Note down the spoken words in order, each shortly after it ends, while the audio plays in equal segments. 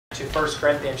1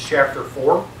 Corinthians chapter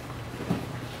 4.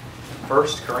 1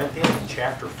 Corinthians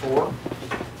chapter 4.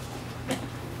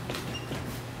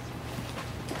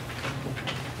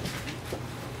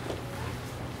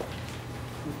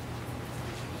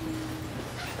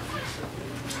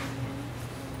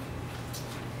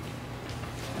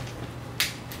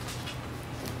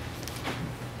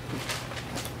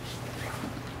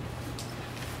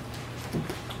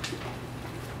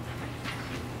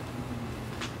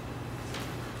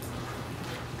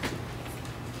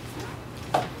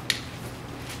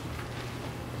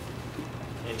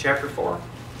 Chapter 4.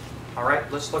 All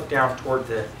right, let's look down toward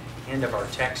the end of our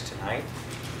text tonight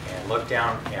and look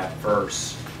down at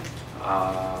verse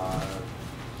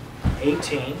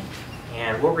 18.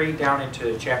 And we'll read down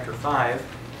into chapter 5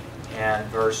 and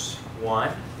verse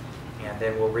 1. And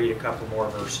then we'll read a couple more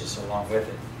verses along with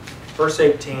it. Verse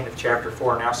 18 of chapter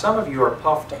 4. Now some of you are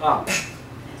puffed up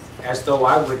as though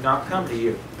I would not come to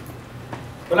you.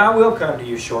 But I will come to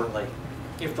you shortly,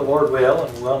 if the Lord will,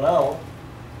 and will know.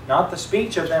 Not the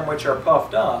speech of them which are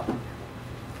puffed up,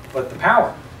 but the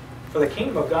power. For the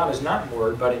kingdom of God is not in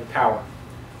word, but in power.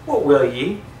 What will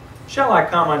ye? Shall I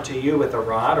come unto you with a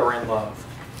rod, or in love,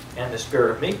 and the spirit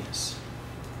of meekness?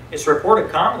 It's reported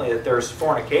commonly that there's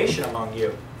fornication among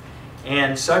you,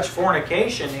 and such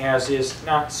fornication as is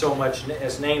not so much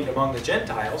as named among the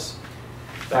Gentiles,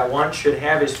 that one should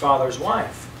have his father's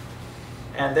wife.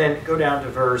 And then go down to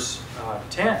verse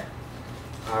 10.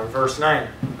 Verse 9,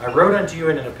 I wrote unto you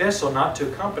in an epistle not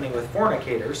to accompany with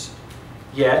fornicators,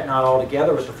 yet not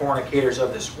altogether with the fornicators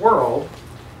of this world,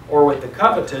 or with the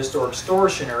covetous, or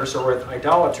extortioners, or with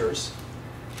idolaters,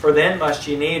 for then must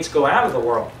ye needs go out of the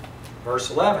world. Verse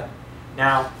 11,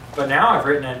 but now I've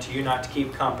written unto you not to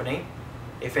keep company,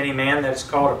 if any man that is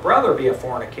called a brother be a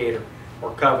fornicator,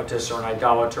 or covetous, or an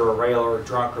idolater, or railer, or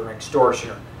drunkard, or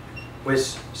extortioner.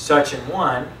 With such an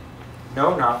one,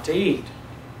 no, not to eat.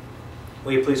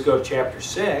 Will you please go to chapter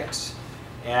 6,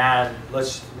 and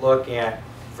let's look at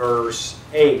verse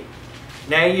 8.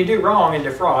 Nay, ye do wrong and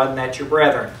defraud, and that your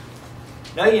brethren.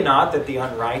 Know ye not that the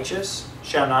unrighteous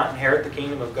shall not inherit the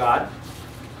kingdom of God?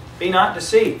 Be not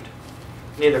deceived.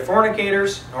 Neither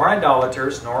fornicators, nor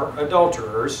idolaters, nor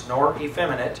adulterers, nor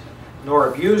effeminate, nor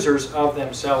abusers of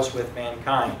themselves with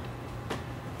mankind,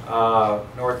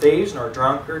 nor thieves, nor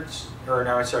drunkards, nor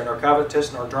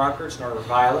covetous, nor drunkards, nor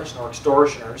revilers, nor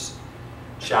extortioners,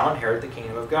 shall inherit the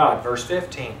kingdom of God. Verse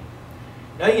 15.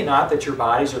 Know ye not that your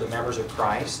bodies are the members of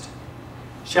Christ?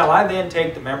 Shall I then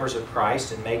take the members of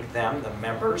Christ and make them the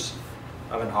members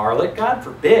of an harlot? God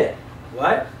forbid.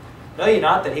 What? Know ye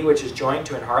not that he which is joined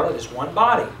to an harlot is one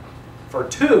body? For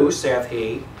two, saith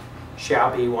he,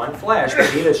 shall be one flesh. But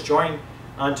he that's joined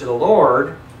unto the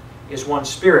Lord is one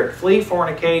spirit. Flee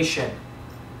fornication.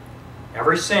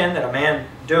 Every sin that a man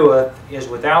doeth is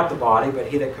without the body, but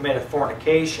he that committeth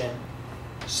fornication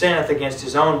sinneth against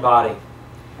his own body.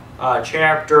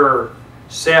 Chapter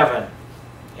 7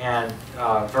 and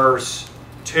verse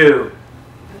 2.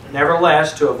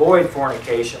 Nevertheless, to avoid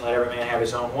fornication, let every man have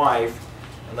his own wife,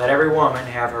 and let every woman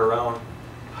have her own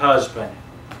husband.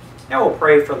 Now we'll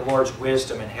pray for the Lord's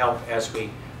wisdom and help as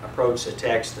we approach the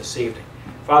text this evening.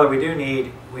 Father, we do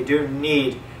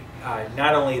need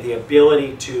not only the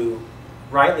ability to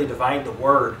rightly divide the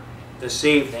word this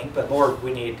evening, but Lord,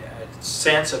 we need a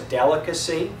sense of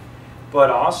delicacy,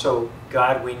 but also,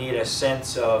 God, we need a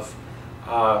sense of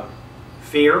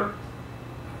fear,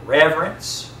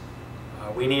 reverence.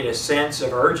 We need a sense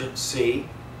of urgency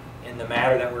in the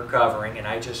matter that we're covering, and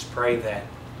I just pray that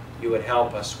you would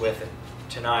help us with it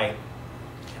tonight,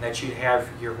 and that you'd have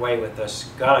your way with us.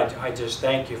 God, I just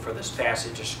thank you for this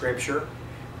passage of Scripture,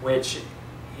 which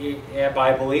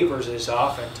by believers is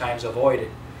oftentimes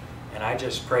avoided. And I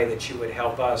just pray that you would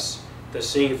help us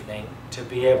this evening to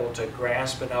be able to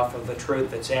grasp enough of the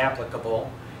truth that's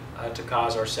applicable to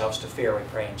cause ourselves to fear. We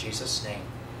pray in Jesus' name.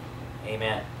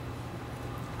 Amen.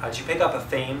 Did you pick up a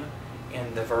theme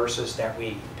in the verses that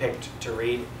we picked to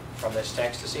read from this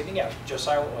text this evening? Yeah,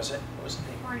 Josiah, what was it? What was the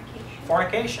theme? Fornication.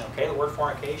 Fornication. Okay, the word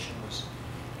fornication was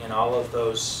in all of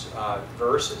those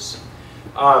verses.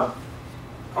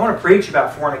 I want to preach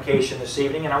about fornication this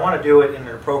evening, and I want to do it in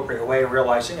an appropriate way,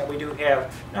 realizing that we do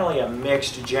have not only a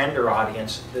mixed gender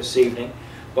audience this evening,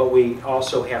 but we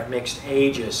also have mixed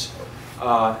ages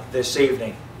this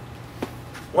evening.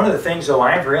 One of the things, though,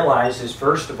 I've realized is,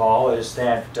 first of all, is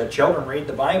that children read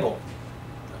the Bible.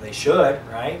 They should,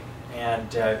 right? And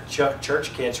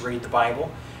church kids read the Bible.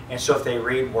 And so if they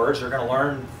read words, they're going to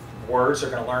learn words, they're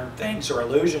going to learn things or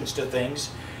allusions to things.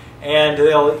 And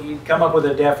they'll come up with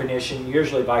a definition,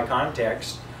 usually by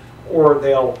context, or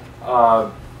they'll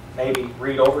maybe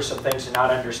read over some things and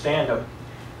not understand them.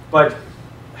 But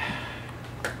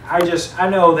I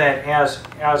know that as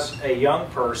a young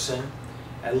person,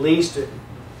 at least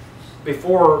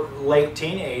before late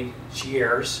teenage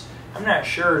years, I'm not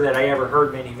sure that I ever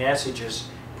heard many messages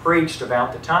preached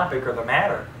about the topic or the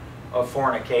matter of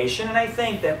fornication. And I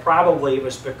think that probably it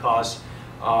was because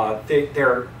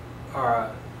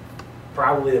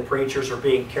probably the preachers are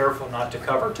being careful not to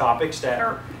cover topics that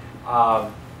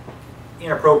are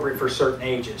inappropriate for certain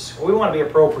ages. Well, we want to be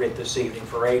appropriate this evening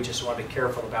for ages, so we want to be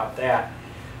careful about that.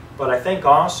 But I think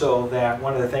also that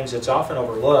one of the things that's often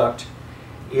overlooked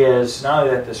is not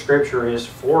only that the Scripture is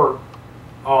for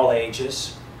all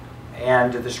ages,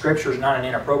 and the Scripture is not an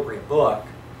inappropriate book,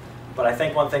 but I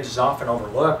think one thing that's often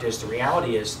overlooked is the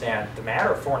reality is that the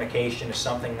matter of fornication is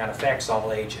something that affects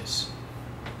all ages.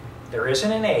 There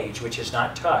isn't an age which is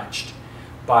not touched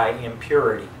by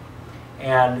impurity.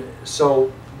 And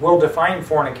so we'll define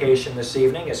fornication this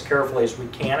evening as carefully as we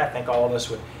can. I think all of us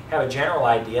would have a general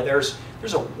idea. There's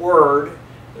a word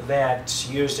that's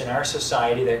used in our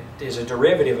society that is a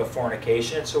derivative of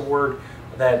fornication. It's a word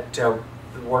that the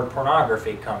word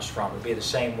pornography comes from. It would be the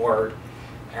same word,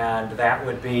 and that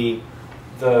would be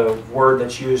the word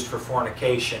that's used for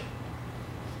fornication.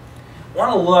 I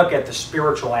want to look at the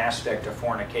spiritual aspect of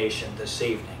fornication this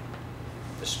evening.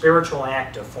 The spiritual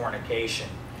act of fornication,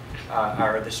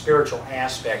 or the spiritual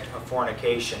aspect of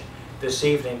fornication this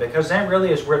evening, because that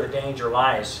really is where the danger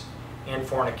lies in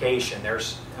fornication.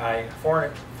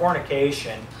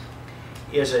 Fornication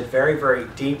is a very, very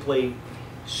deeply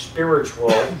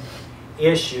spiritual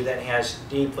issue that has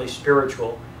deeply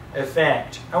spiritual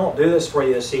effect. I won't do this for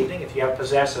you this evening. If you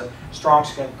possess a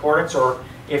Strong's Concordance, or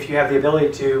if you have the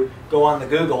ability to go on the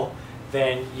Google,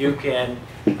 then you can.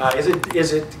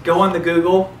 Is it go on the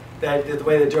Google? That the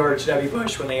way that George W.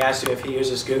 Bush, when they asked him if he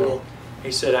uses Google,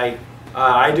 he said,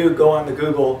 "I do go on the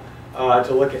Google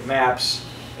to look at maps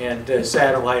and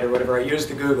satellite or whatever. I use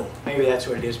the Google." Maybe that's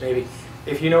what it is. Maybe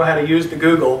if you know how to use the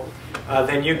Google,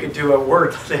 then you could do a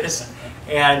word list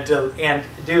and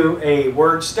do a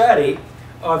word study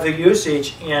of the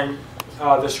usage in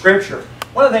the Scripture.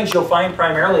 One of the things you'll find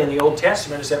primarily in the Old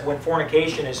Testament is that when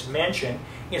fornication is mentioned,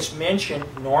 it's mentioned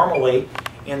normally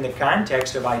in the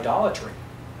context of idolatry.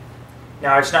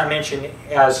 Now, it's not mentioned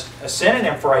as a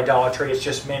synonym for idolatry, it's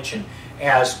just mentioned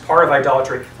as part of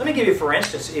idolatry. Let me give you, for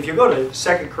instance, if you go to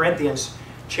 2 Corinthians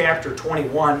chapter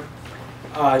 21,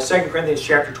 2 Corinthians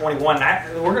chapter 21,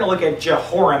 we're going to look at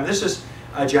Jehoram. This is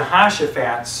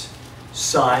Jehoshaphat's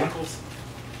son. Chronicles.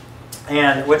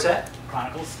 And what's that?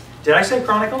 Chronicles. Did I say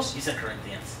Chronicles? You said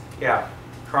Corinthians. Yeah,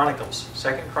 Chronicles.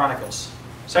 2 Chronicles.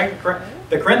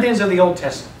 The Corinthians of the Old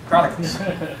Testament. Chronicles.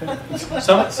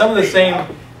 some of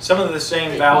the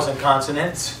same vowels and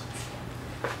consonants.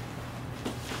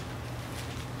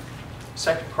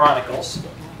 2 Chronicles,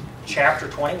 chapter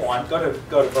 21. Go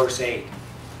to verse 8.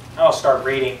 I'll start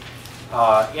reading.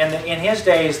 In his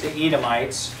days, the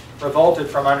Edomites revolted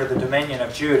from under the dominion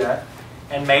of Judah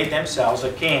and made themselves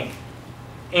a king.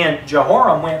 And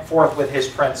Jehoram went forth with his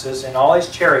princes and all his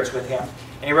chariots with him.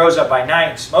 And he rose up by night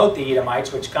and smote the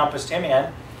Edomites which compassed him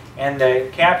in, and the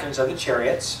captains of the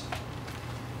chariots.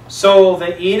 So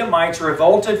the Edomites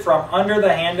revolted from under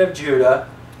the hand of Judah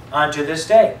unto this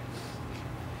day.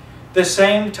 The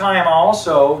same time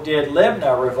also did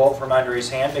Libnah revolt from under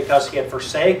his hand, because he had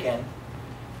forsaken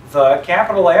the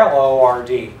capital Lord,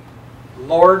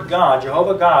 Lord God,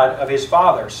 Jehovah God of his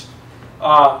fathers.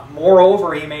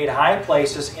 Moreover, he made high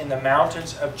places in the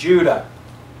mountains of Judah.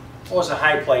 What was a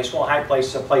high place? Well, a high place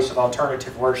is a place of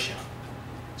alternative worship.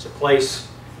 It's a place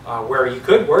where you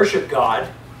could worship God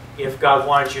if God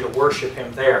wanted you to worship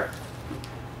Him there.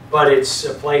 But it's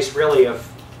a place really of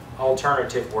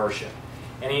alternative worship.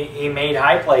 And he made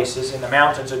high places in the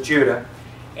mountains of Judah,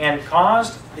 and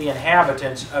caused the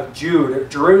inhabitants of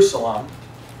Jerusalem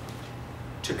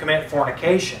to commit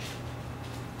fornication,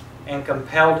 and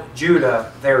compelled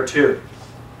Judah thereto.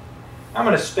 I'm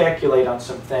going to speculate on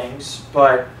some things,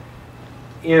 but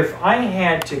if I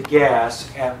had to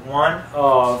guess at one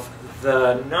of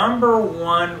the number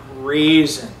one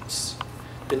reasons,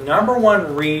 the number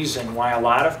one reason why a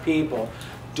lot of people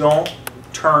don't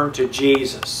turn to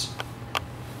Jesus,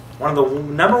 one of the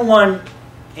number one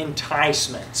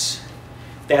enticements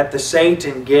that the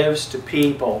Satan gives to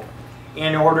people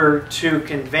in order to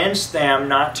convince them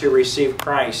not to receive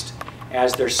Christ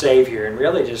as their Savior and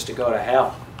really just to go to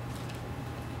hell,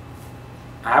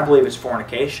 I believe it's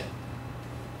fornication.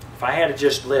 If I had to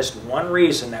just list one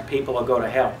reason that people will go to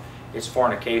hell, it's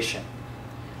fornication.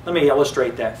 Let me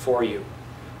illustrate that for you.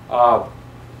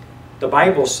 The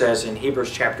Bible says in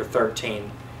Hebrews chapter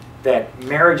 13 that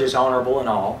marriage is honorable and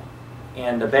all,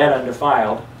 and the bed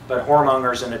undefiled, but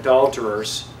whoremongers and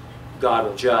adulterers God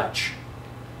will judge.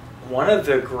 One of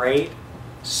the great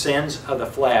sins of the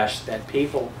flesh that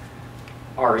people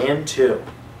are into,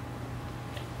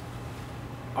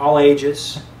 all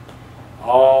ages,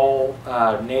 all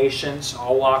nations,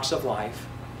 all walks of life,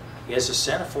 is the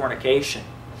sin of fornication.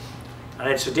 And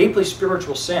it's a deeply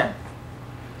spiritual sin.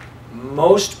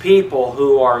 Most people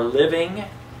who are living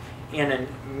in an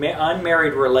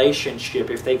unmarried relationship,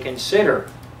 if they consider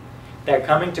that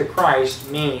coming to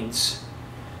Christ means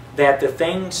that the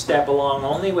things that belong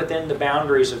only within the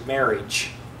boundaries of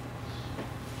marriage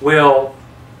will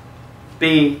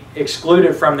be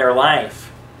excluded from their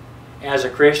life as a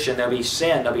Christian, they'll be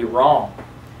sin, they'll be wrong.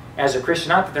 As a Christian,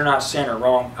 not that they're not sin or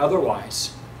wrong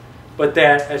otherwise, but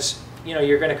that as you know,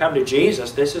 you're going to come to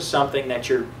Jesus, this is something that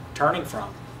you're turning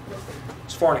from.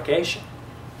 It's fornication.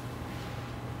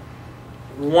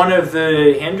 One of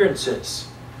the hindrances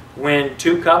when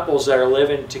two couples that are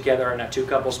living together, or not two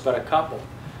couples, but a couple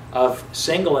of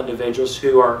single individuals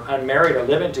who are unmarried are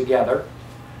living together,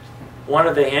 one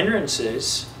of the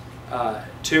hindrances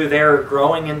to their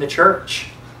growing in the church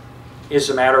is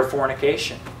a matter of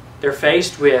fornication. They're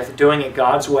faced with doing it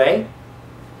God's way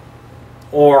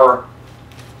or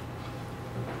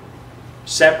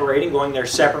separating, going their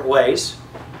separate ways.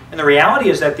 And the reality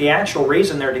is that the actual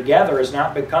reason they're together is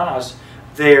not because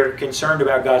they're concerned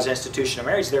about God's institution of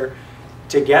marriage. They're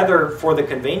together for the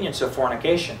convenience of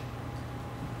fornication.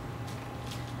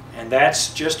 And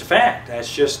that's just a fact.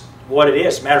 That's just what it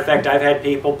is. Matter of fact, I've had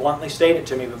people bluntly state it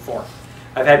to me before.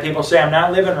 I've had people say, I'm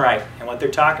not living right. And what they're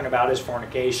talking about is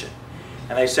fornication.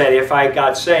 And they said, if I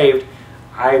got saved,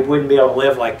 I wouldn't be able to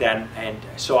live like that. And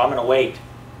so I'm going to wait.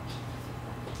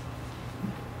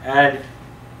 And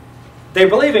they're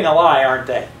believing a lie, aren't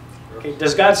they? Okay.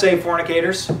 Does God save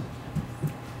fornicators?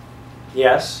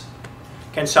 Yes.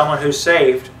 Can someone who's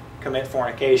saved commit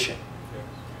fornication? Yes.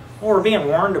 Well, we're being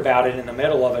warned about it in the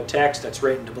middle of a text that's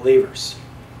written to believers.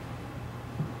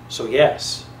 So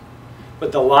yes.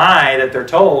 But the lie that they're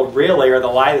told, really, or the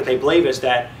lie that they believe, is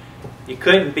that you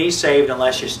couldn't be saved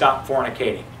unless you stopped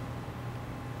fornicating.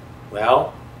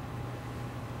 Well,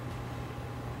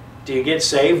 do you get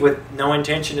saved with no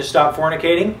intention to stop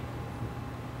fornicating?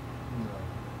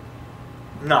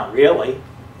 No. Not really.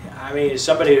 I mean,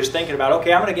 somebody who's thinking about,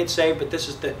 okay, I'm going to get saved, but this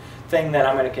is the thing that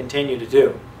I'm going to continue to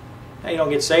do. Now, you don't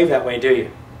get saved that way, do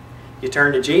you? You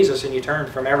turn to Jesus, and you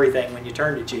turn from everything when you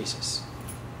turn to Jesus.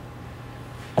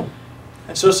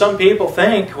 And so some people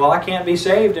think, well, I can't be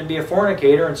saved and be a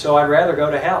fornicator, and so I'd rather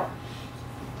go to hell.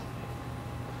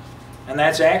 And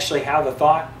that's actually how the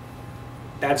thought,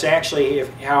 that's actually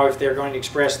how, if they're going to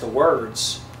express the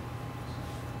words,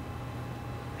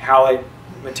 how it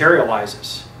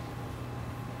materializes.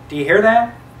 Do you hear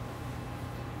that?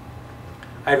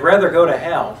 I'd rather go to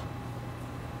hell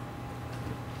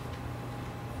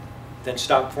than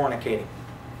stop fornicating.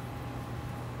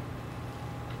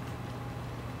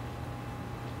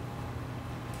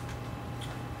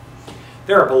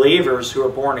 There are believers who are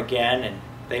born again and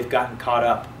they've gotten caught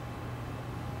up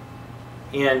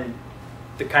in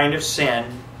the kind of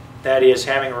sin that is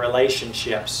having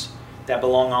relationships that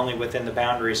belong only within the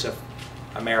boundaries of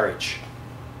a marriage.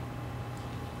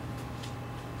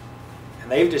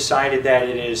 And they've decided that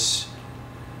it is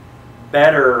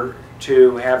better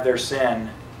to have their sin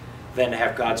than to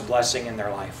have God's blessing in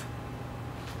their life.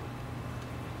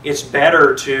 It's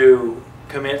better to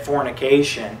commit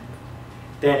fornication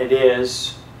than it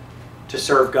is to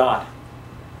serve God.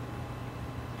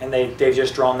 And they've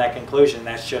just drawn that conclusion.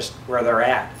 That's just where they're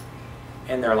at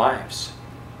in their lives.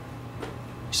 You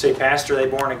say, Pastor, are they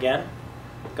born again?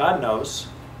 God knows.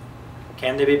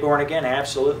 Can they be born again?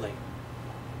 Absolutely.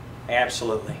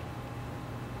 Absolutely.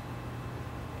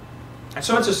 And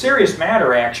so it's a serious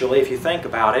matter, actually, if you think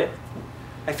about it.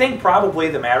 I think probably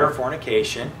the matter of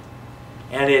fornication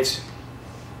and its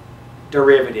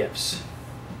derivatives.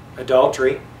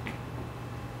 Adultery,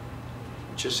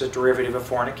 which is a derivative of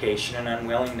fornication, and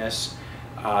unwillingness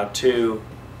to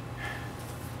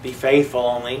be faithful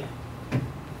only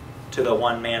to the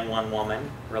one man, one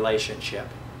woman relationship.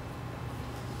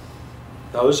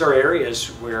 Those are areas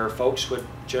where folks would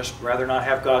just rather not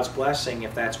have God's blessing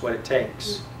if that's what it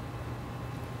takes.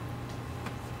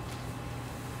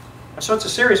 And so it's a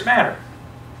serious matter.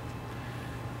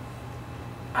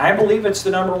 I believe it's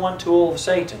the #1 tool of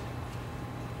Satan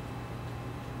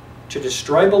to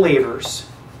destroy believers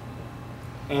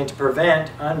and to prevent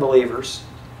unbelievers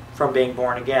from being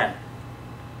born again.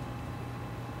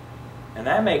 And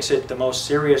that makes it the most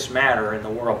serious matter in the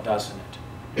world, doesn't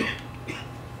it?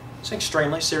 It's an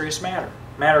extremely serious matter.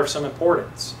 Matter of some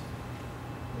importance.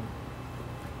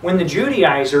 When the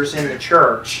Judaizers in the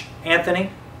church,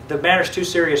 Anthony, the matter's too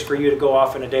serious for you to go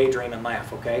off in a daydream and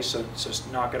laugh, okay? So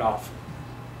knock it off.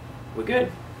 We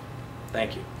good?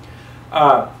 Thank you.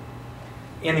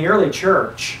 In the early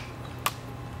church,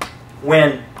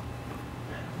 when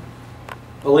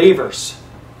believers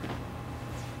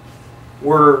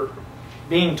were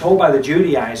being told by the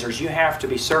Judaizers, you have to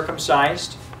be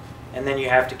circumcised, and then you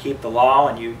have to keep the law,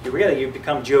 and you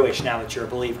become Jewish now that you're a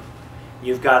believer.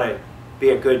 You've got to be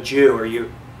a good Jew, or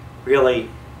you really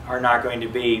are not going to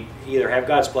be, either have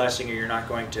God's blessing or you're not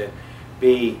going to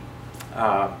be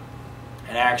an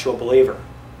actual believer.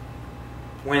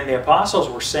 When the apostles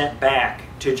were sent back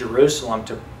to Jerusalem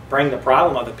to bring the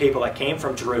problem of the people that came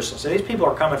from Jerusalem. So these people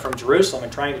are coming from Jerusalem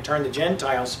and trying to turn the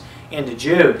Gentiles into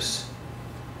Jews.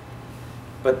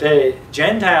 But the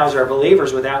Gentiles are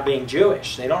believers without being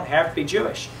Jewish. They don't have to be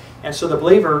Jewish. And so the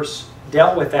believers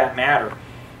dealt with that matter.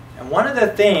 And one of the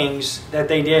things that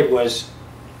they did was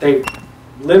they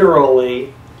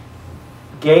literally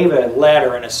gave a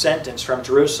letter and a sentence from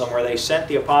Jerusalem where they sent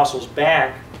the apostles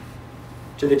back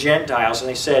to the Gentiles and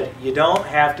they said, you don't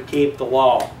have to keep the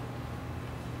law.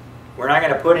 We're not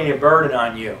going to put any burden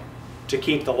on you to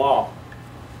keep the law.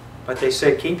 But they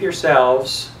said, keep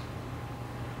yourselves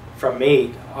from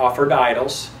meat offered to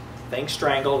idols, things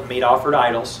strangled, meat offered to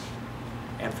idols,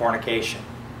 and fornication.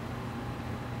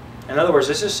 In other words,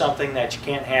 this is something that you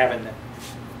can't have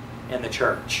in the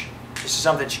church. This is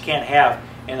something that you can't have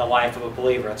in the life of a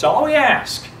believer. That's all we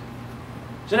ask.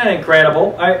 Isn't that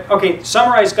incredible? Okay,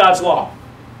 summarize God's law.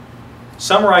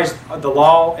 Summarize the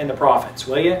law and the prophets,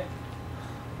 will you?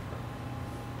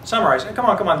 Summarize it. Come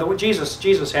on.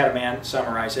 Jesus had a man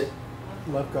summarize it.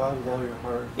 Love God with all your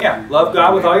heart. Yeah, love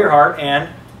God with all your heart and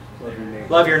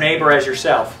Love your neighbor as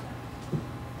yourself.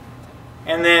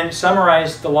 And then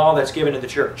summarize the law that's given to the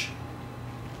church.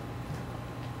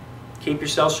 Keep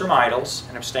yourselves from idols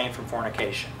and abstain from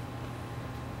fornication.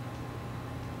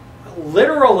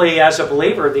 Literally, as a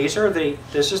believer, this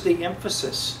is the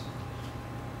emphasis.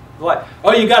 What?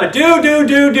 Oh, you got to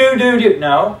do.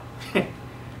 No.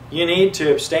 You need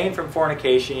to abstain from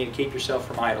fornication. You need to keep yourself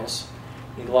from idols.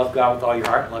 You need to love God with all your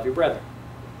heart and love your brethren.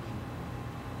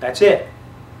 That's it.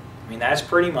 I mean, that's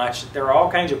pretty much. There are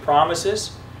all kinds of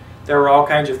promises. There are all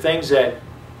kinds of things that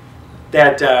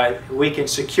we can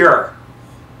secure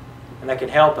and that can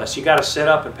help us. You got to sit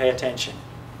up and pay attention.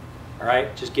 All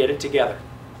right? Just get it together.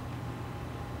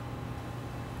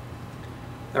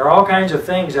 There are all kinds of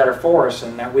things that are for us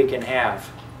and that we can have.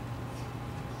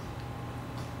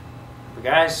 But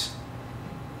guys,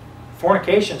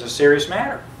 fornication is a serious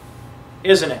matter,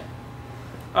 isn't it?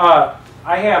 I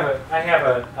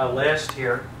have a list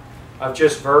here of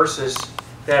just verses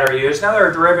that are used. Now there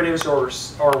are derivatives or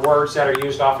words that are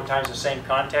used oftentimes in the same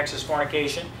context as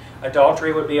fornication.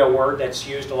 Adultery would be a word that's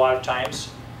used a lot of times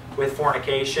with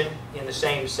fornication in the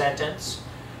same sentence.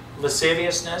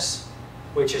 Lasciviousness,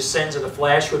 which is sins of the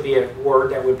flesh, would be a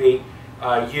word that would be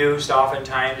used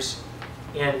oftentimes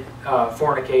in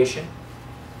fornication.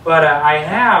 But I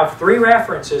have 3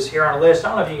 references here on a list. I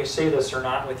don't know if you can see this or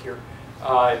not with your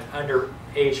under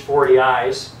age 40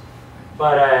 eyes.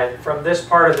 But from this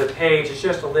part of the page, it's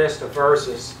just a list of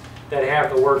verses that have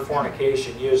the word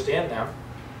fornication used in them.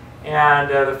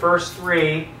 And the first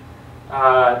three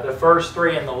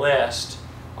in the list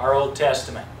are Old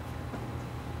Testament.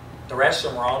 The rest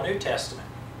of them are all New Testament.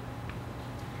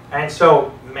 And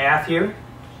so Matthew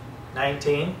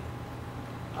 19,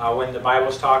 when the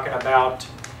Bible's talking about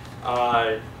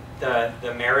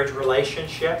the marriage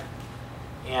relationship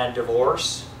and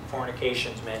divorce,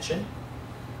 fornication's mentioned.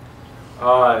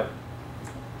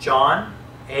 John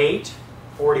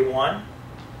 8:41,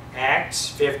 Acts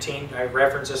 15, I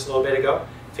referenced this a little bit ago,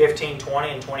 15, 20,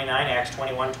 and 29, Acts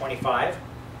 21, 25.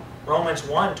 Romans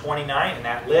 1, 29 in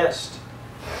that list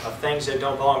of things that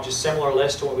don't belong, just similar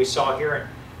list to what we saw here in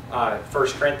 1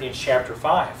 Corinthians chapter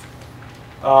 5.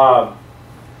 1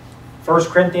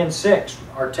 Corinthians 6,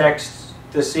 our text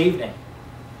this evening,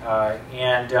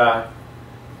 and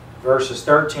verses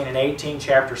 13 and 18,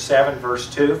 chapter 7, verse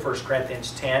 2, 1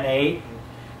 Corinthians 10, 8, and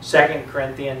 2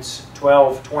 Corinthians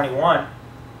 12, 21.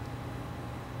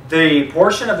 The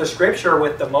portion of the Scripture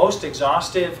with the most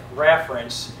exhaustive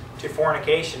reference to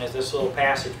fornication is this little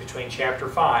passage between chapter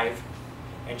 5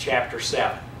 and chapter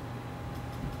 7.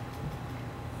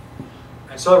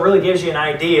 And so it really gives you an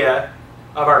idea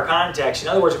of our context. In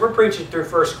other words, if we're preaching through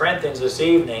 1 Corinthians this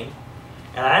evening,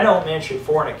 and I don't mention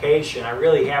fornication, I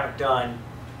really haven't done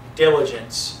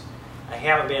diligence. I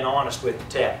haven't been honest with the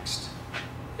text.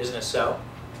 Isn't it so?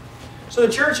 So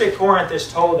the church at Corinth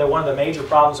is told that one of the major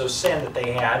problems of sin that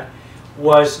they had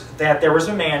was that there was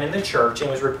a man in the church, and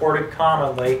it was reported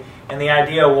commonly, and the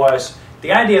idea of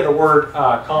the word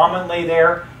commonly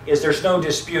there is there's no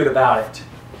dispute about it.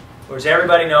 Whereas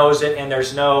everybody knows it, and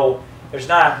there's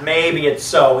not maybe it's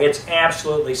so, it's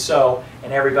absolutely so,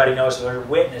 and everybody knows it.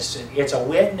 It's a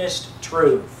witnessed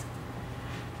truth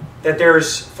that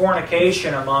there's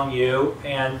fornication among you,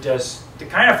 and the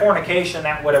kind of fornication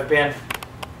that would have been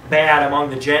bad among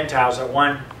the Gentiles, that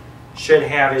one should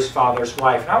have his father's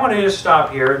wife. And I want to just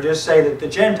stop here and just say that the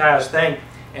Gentiles think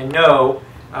and know,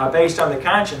 based on the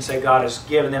conscience that God has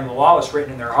given them, the law is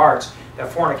written in their hearts,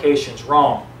 that fornication is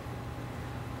wrong.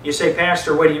 You say,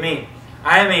 Pastor, what do you mean?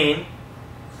 I mean,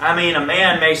 a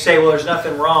man may say, well, there's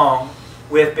nothing wrong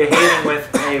with behaving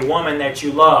with a woman that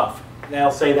you love.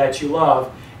 They'll say that you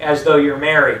love as though you're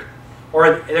married.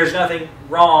 Or there's nothing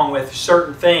wrong with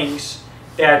certain things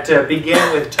that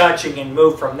begin with touching and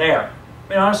move from there. I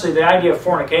mean, honestly, the idea of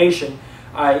fornication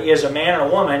is a man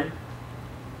and a woman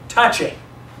touching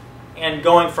and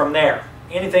going from there.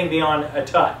 Anything beyond a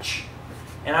touch.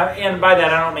 And by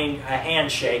that, I don't mean a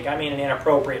handshake. I mean an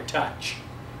inappropriate touch.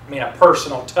 I mean a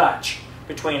personal touch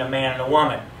between a man and a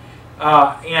woman.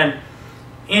 And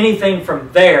anything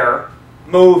from there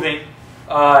moving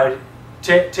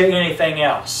to anything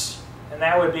else. And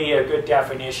that would be a good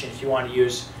definition if you want to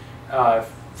use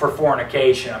for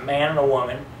fornication. A man and a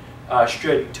woman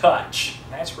should touch.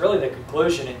 And that's really the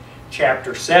conclusion in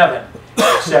chapter 7,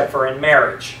 except for in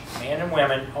marriage. Man and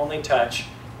women only touch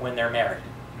when they're married.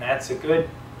 And that's a good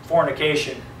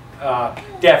fornication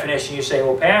definition. You say,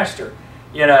 well, Pastor,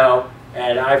 you know,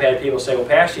 and I've had people say, well,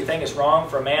 Pastor, you think it's wrong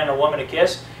for a man and a woman to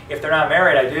kiss? If they're not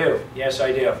married, I do. Yes,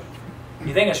 I do.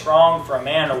 You think it's wrong for a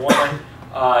man and a woman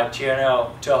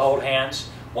to hold hands?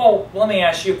 Well, let me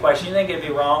ask you a question. You think it'd be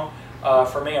wrong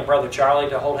for me and Brother Charlie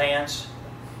to hold hands?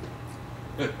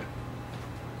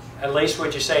 At least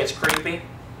would you say it's creepy?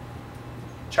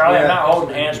 Charlie, yeah. I'm not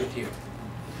holding hands with you.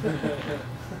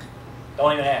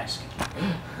 Don't even ask.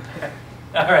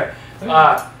 All right.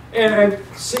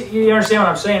 See, you understand what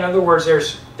I'm saying? In other words,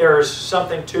 there's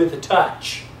something to the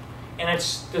touch. And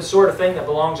it's the sort of thing that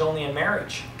belongs only in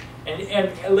marriage.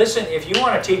 And listen, if you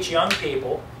want to teach young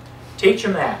people, teach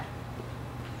them that.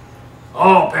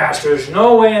 Oh, Pastor, there's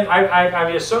no way.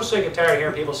 I'm just so sick and tired of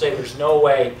hearing people say there's no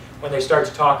way when they start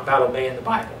to talk about obeying the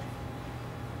Bible.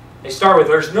 They start with,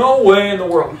 there's no way in the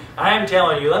world. I'm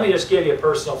telling you, let me just give you a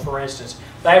personal for instance.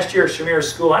 Last year at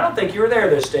Shamir's school, I don't think you were there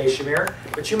this day, Shamir,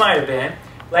 but you might have been.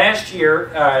 Last year,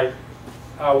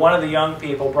 one of the young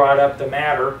people brought up the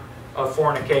matter of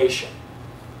fornication.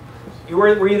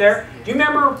 Were you there? Do you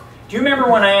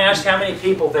remember when I asked how many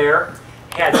people there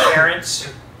had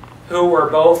parents who were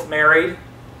both married,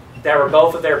 that were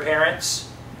both of their parents,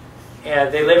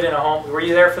 and they lived in a home? Were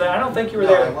you there for that? I don't think you were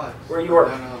there. I was. Where you were?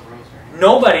 No,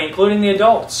 Nobody, including the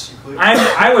adults.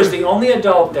 I was the only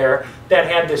adult there that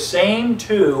had the same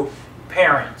two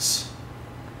parents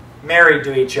married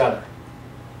to each other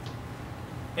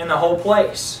in the whole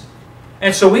place.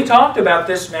 And so we talked about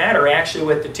this matter actually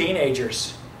with the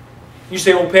teenagers. You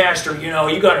say, well, Pastor, you know,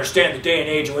 you got to understand the day and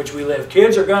age in which we live.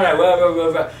 Kids are going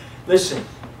to... Listen,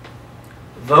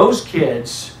 those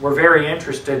kids were very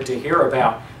interested to hear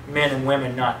about men and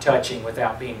women not touching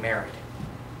without being married.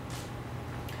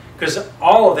 Because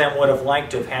all of them would have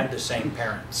liked to have had the same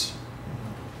parents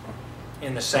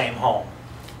in the same home,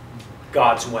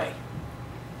 God's way.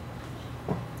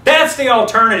 That's the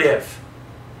alternative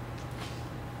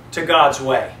to God's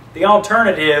way. The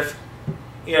alternative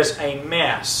is a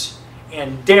mess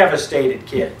and devastated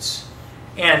kids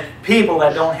and people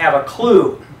that don't have a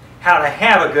clue how to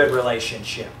have a good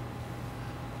relationship.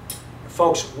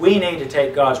 Folks, we need to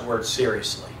take God's Word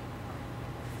seriously.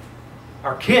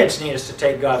 Our kids need us to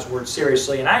take God's Word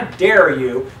seriously, and I dare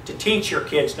you to teach your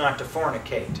kids not to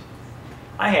fornicate.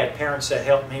 I had parents that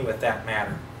helped me with that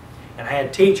matter, and I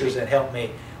had teachers that helped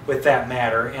me with that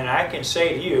matter, and I can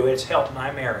say to you, it's helped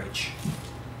my marriage.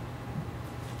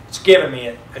 It's given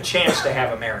me a chance to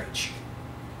have a marriage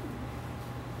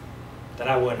that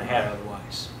I wouldn't have had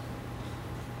otherwise.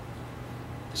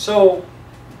 So,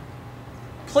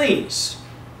 please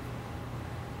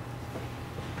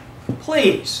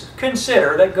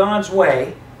consider that God's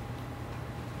way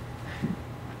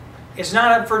is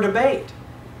not up for debate.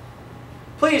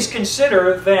 Please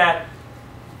consider that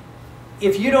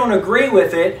if you don't agree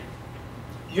with it,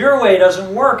 your way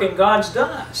doesn't work and God's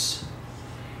does.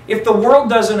 If the world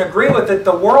doesn't agree with it,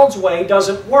 the world's way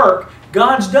doesn't work,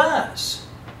 God's does.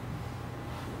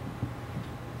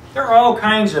 There are all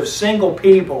kinds of single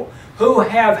people who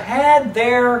have had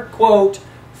their, quote,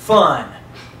 fun.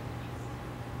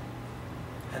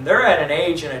 And they're at an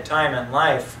age and a time in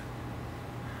life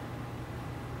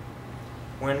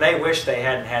when they wish they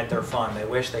hadn't had their fun. They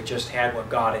wish they just had what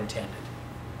God intended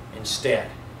instead,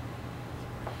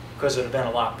 because it would have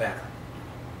been a lot better.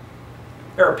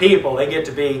 There are people, they get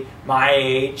to be my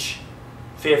age,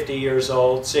 50 years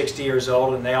old, 60 years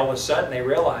old, and they all of a sudden they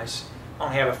realize, I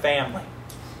don't have a family.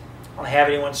 I don't have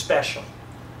anyone special.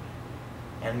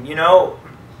 And you know,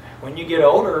 when you get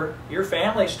older, your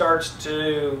family starts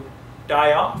to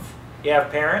die off. You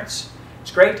have parents.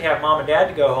 It's great to have mom and dad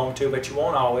to go home to, but you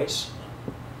won't always.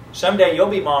 Someday you'll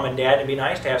be mom and dad, and it'd be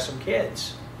nice to have some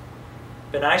kids.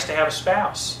 It'd be nice to have a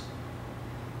spouse.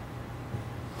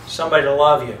 Somebody to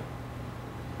love you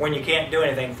when you can't do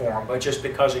anything for them, but just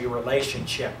because of your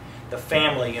relationship, the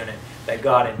family unit that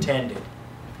God intended.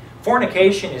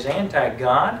 Fornication is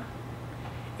anti-God.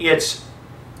 It's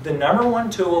the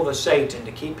 #1 tool of Satan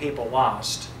to keep people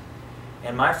lost.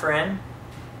 And my friend,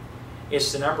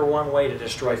 it's the #1 way to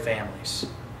destroy families.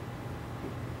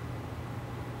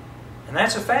 And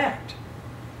that's a fact.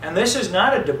 And this is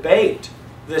not a debate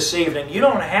this evening. You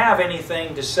don't have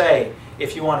anything to say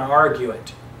if you want to argue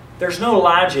it. There's no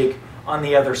logic on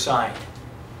the other side.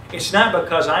 It's not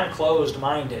because I'm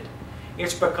closed-minded.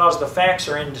 It's because the facts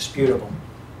are indisputable.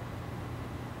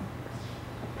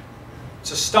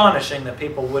 It's astonishing that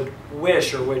people would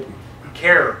wish or would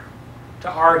care to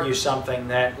argue something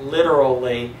that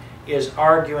literally is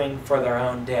arguing for their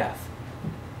own death,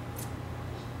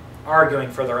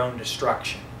 arguing for their own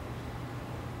destruction.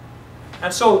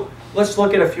 And so let's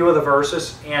look at a few of the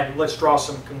verses and let's draw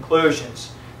some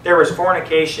conclusions. There was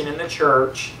fornication in the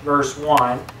church, verse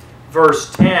 1.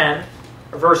 Verse 10,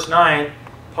 or verse 9,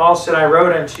 Paul said, I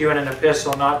wrote unto you in an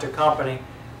epistle not to company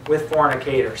with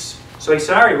fornicators. So he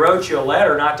said, I already wrote you a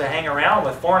letter not to hang around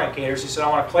with fornicators. He said, I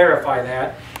want to clarify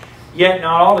that. Yet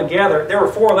not altogether. There were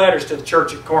 4 letters to the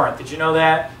church at Corinth. Did you know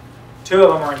that? 2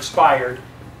 of them are inspired.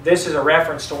 This is a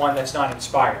reference to one that's not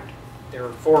inspired. There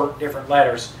are 4 different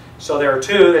letters. So there are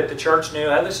 2 that the church knew.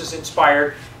 This is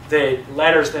inspired. The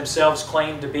letters themselves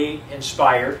claim to be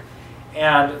inspired.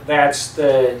 And that's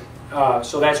the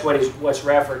so that's what's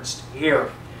referenced here.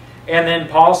 And then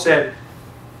Paul said,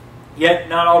 yet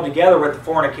not altogether with the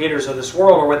fornicators of this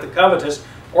world, or with the covetous,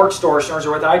 or extortioners,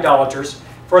 or with idolaters,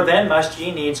 for then must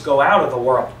ye needs go out of the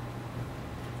world.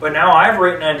 But now I've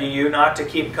written unto you not to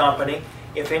keep company,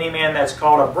 if any man that's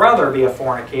called a brother be a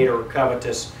fornicator, or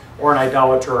covetous, or an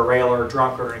idolater, or a railer, or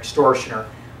drunkard, or an extortioner,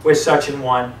 with such an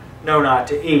one know not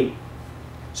to eat.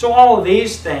 So all of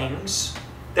these things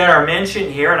that are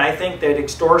mentioned here, and I think that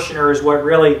extortioner is what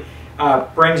really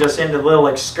brings us into little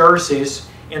excursus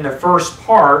in the first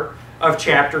part of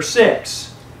chapter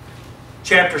 6.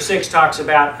 Chapter 6 talks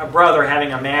about a brother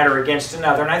having a matter against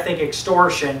another, and I think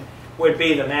extortion would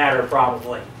be the matter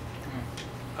probably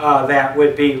that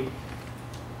would be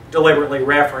deliberately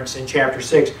referenced in chapter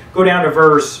 6. Go down to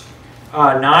verse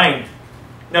 9.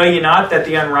 Know ye not that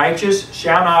the unrighteous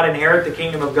shall not inherit the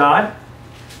kingdom of God?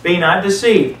 Be not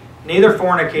deceived. Neither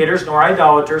fornicators, nor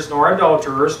idolaters, nor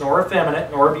adulterers, nor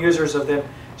effeminate, nor abusers of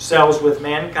themselves with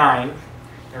mankind,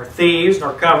 nor thieves,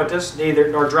 nor covetous,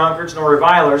 nor drunkards, nor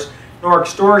revilers, nor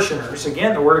extortioners,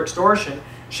 again the word extortion,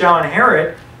 shall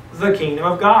inherit the kingdom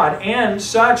of God. And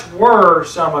such were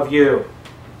some of you.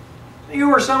 You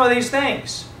were some of these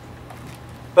things.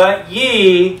 But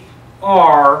ye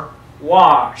are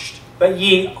washed. But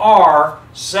ye are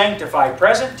sanctified.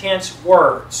 Present tense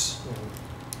words.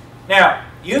 Now,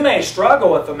 you may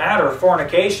struggle with the matter of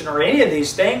fornication or any of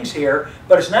these things here,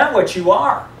 but it's not what you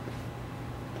are.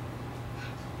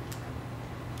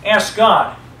 Ask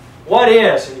God, what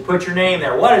is, and you put your name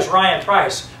there, what is Ryan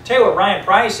Price? I'll tell you what Ryan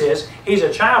Price is. He's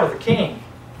a child of the King.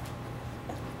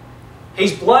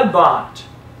 He's blood-bought.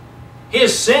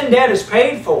 His sin debt is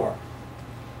paid for.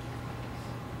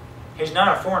 He's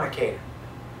not a fornicator.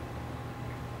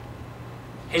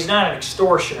 He's not an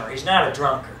extortioner. He's not a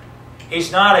drunkard.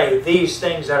 He's not these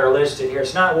things that are listed here.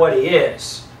 It's not what he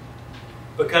is.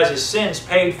 Because his sin's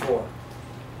paid for.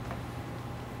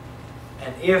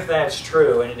 And if that's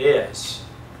true, and it is,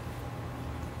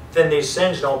 then these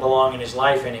sins don't belong in his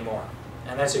life anymore.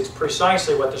 And that's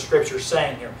precisely what the Scripture's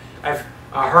saying here. I've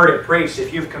heard it preached,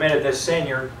 if you've committed this sin,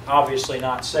 you're obviously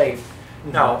not saved.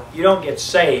 No, you don't get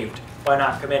saved by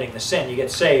not committing the sin. You get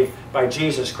saved by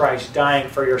Jesus Christ dying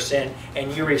for your sin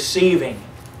and you receiving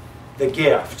the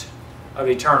gift of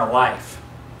eternal life.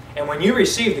 And when you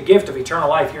receive the gift of eternal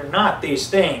life, you're not these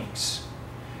things.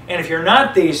 And if you're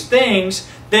not these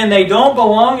things, then they don't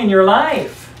belong in your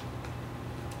life.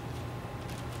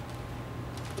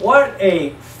 What a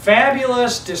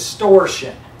fabulous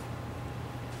distortion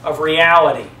of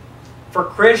reality for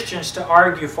Christians to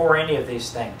argue for any of these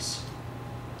things.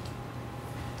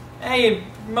 Hey,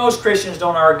 most Christians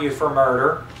don't argue for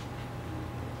murder.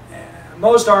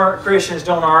 Most Christians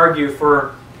don't argue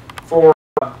for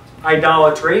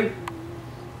idolatry,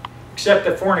 except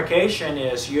that fornication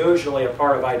is usually a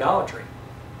part of idolatry.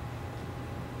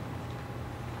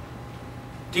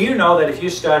 Do you know that if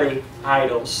you study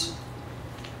idols,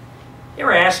 you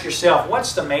ever ask yourself,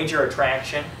 what's the major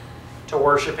attraction to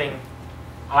worshiping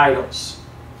idols?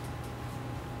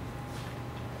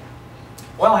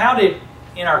 Well,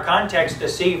 in our context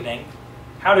this evening,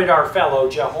 how did our fellow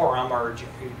Jehoram, or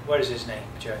what is his name?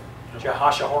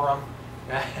 Jehoshaphat?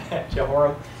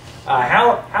 Jehoram.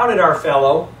 How did our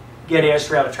fellow get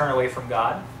Israel to turn away from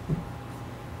God?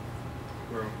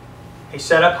 He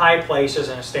set up high places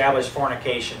and established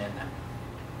fornication in them.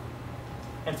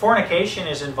 And fornication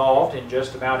is involved in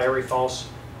just about every false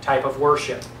type of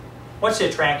worship. What's the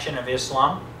attraction of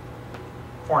Islam?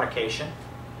 Fornication.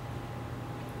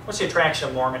 What's the attraction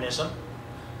of Mormonism?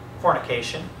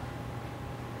 Fornication.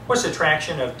 What's the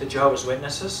attraction of the Jehovah's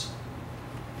Witnesses?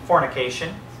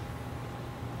 Fornication.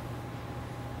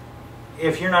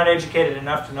 If you're not educated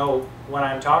enough to know what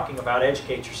I'm talking about,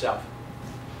 educate yourself.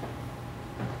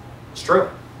 It's true.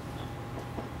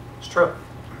 It's true.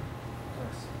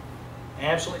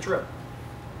 Absolutely true.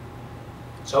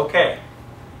 It's okay.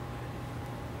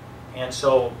 And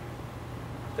so,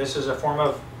 this is a form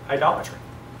of idolatry,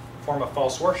 a form of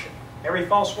false worship. Every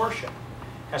false worship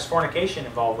has fornication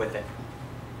involved with it.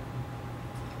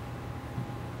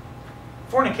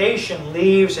 Fornication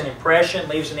leaves an impression,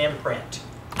 leaves an imprint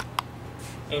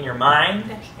in your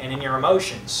mind and in your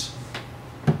emotions.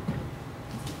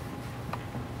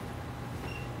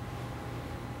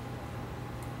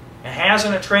 It has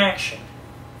an attraction.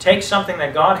 Takes something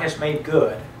that God has made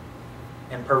good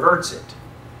and perverts it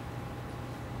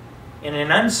in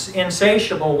an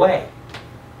insatiable way.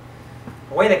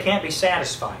 A way that can't be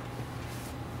satisfied.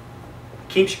 It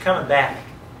keeps you coming back.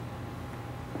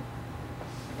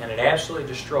 And it absolutely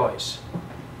destroys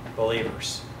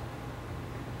believers.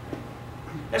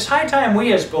 It's high time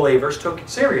we as believers took it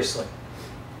seriously.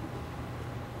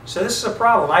 So this is a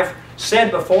problem. I've said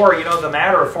before, the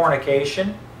matter of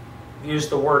fornication, I've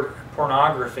used the word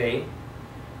pornography.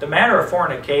 The matter of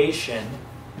fornication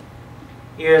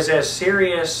is as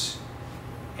serious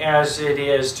as it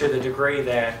is to the degree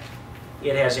that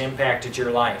it has impacted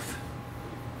your life.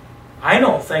 I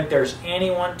don't think there's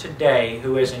anyone today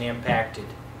who isn't impacted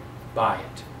by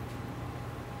it.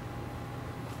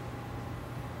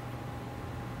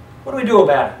 What do we do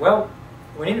about it? Well,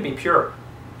 we need to be pure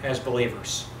as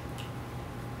believers.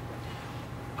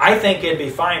 I think it'd be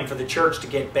fine for the church to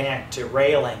get back to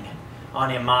railing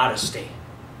on immodesty.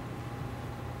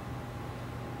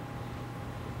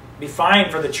 It'd be fine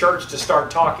for the church to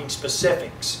start talking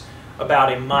specifics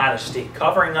about immodesty,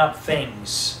 covering up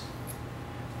things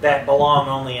that belong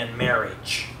only in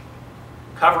marriage.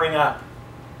 Covering up,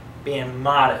 being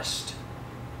modest,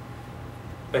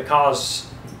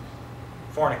 because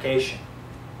fornication.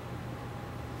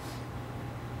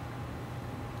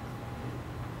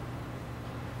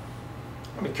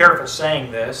 I'll be careful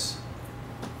saying this.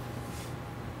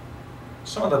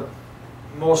 Some of the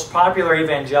most popular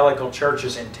evangelical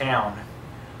churches in town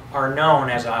are known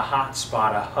as a hot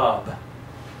spot, a hub,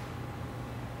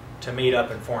 to meet up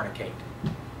and fornicate.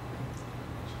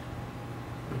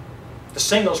 The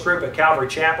singles group at Calvary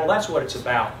Chapel, that's what it's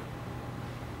about.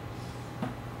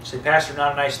 Say, Pastor,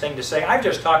 not a nice thing to say. I've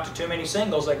just talked to too many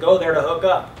singles that go there to hook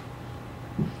up.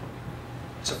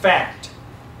 It's a fact.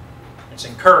 It's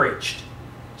encouraged.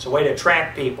 It's a way to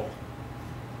attract people.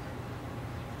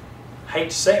 I hate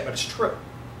to say it, but it's true.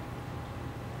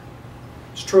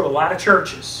 It's true of a lot of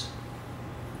churches.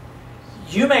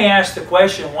 You may ask the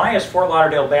question, why has Fort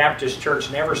Lauderdale Baptist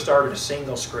Church never started a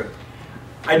singles group?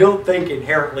 I don't think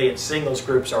inherently its singles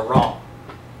groups are wrong.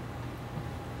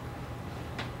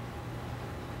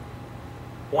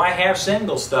 Why have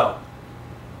singles, though?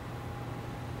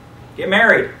 Get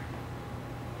married.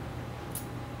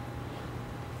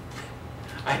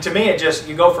 To me,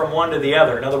 you go from one to the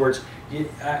other. In other words,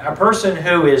 a person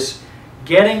who is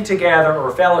getting together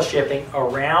or fellowshipping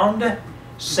around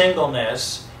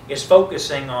singleness is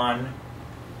focusing on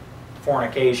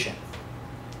fornication.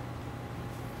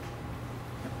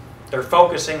 They're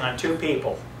focusing on two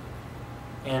people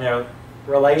in a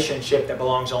relationship that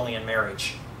belongs only in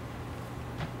marriage.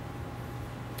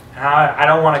 I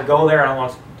don't want to go there. I don't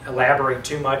want to elaborate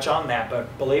too much on that.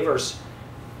 But believers,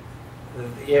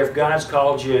 if God's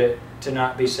called you to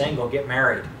not be single, get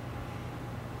married.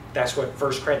 That's what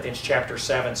 1 Corinthians chapter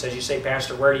 7 says. You say,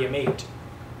 Pastor, where do you meet?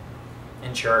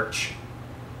 In church.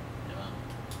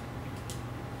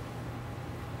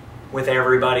 with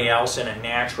everybody else in a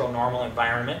natural, normal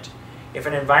environment. If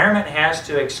an environment has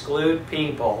to exclude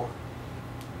people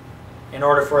in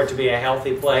order for it to be a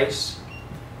healthy place,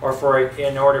 or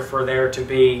in order for there to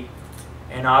be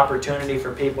an opportunity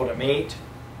for people to meet,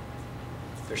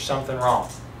 there's something wrong.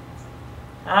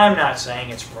 I'm not saying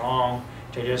it's wrong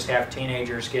to just have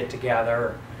teenagers get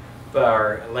together,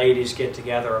 or ladies get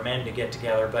together, or men to get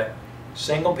together, but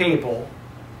single people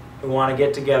who want to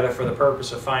get together for the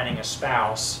purpose of finding a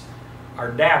spouse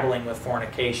are dabbling with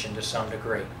fornication to some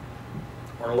degree,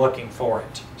 or looking for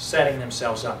it, setting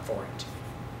themselves up for it.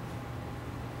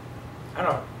 I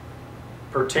don't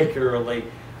particularly,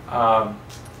 I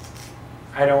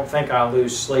don't think I'll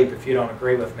lose sleep if you don't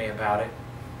agree with me about it.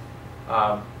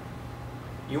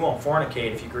 You won't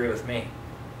fornicate if you agree with me.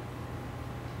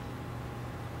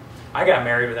 I got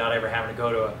married without ever having to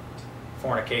go to a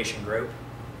fornication group.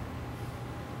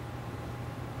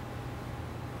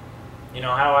 You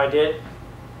know how I did?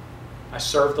 I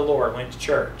served the Lord, went to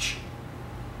church,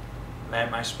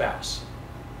 met my spouse.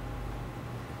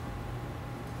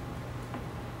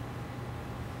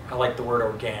 I like the word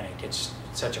organic. It's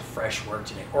such a fresh word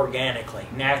today. Organically,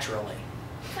 naturally.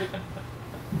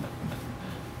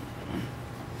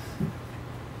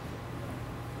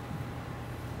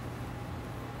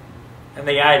 And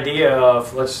the idea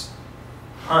of let's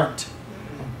hunt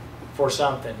for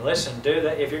something. Listen, do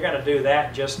that. If you're going to do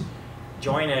that, just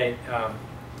join a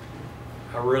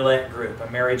roulette group, a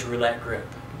marriage roulette group,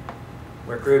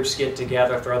 where groups get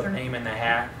together, throw their name in the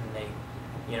hat, and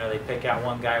they pick out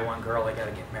one guy, one girl. They got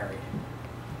to get married,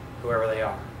 whoever they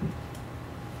are.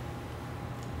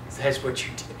 That's what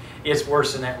you do. It's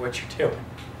worse than that. What you're doing.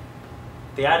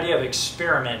 The idea of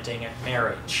experimenting at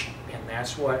marriage, and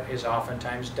that's what is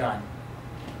oftentimes done.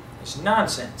 It's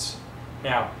nonsense.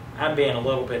 Now, I'm being a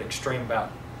little bit extreme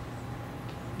about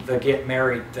the get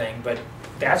married thing, but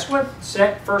that's what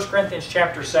 1 Corinthians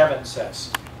chapter 7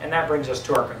 says. And that brings us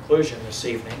to our conclusion this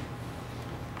evening.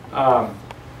 Well,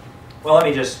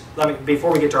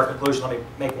 before we get to our conclusion, let me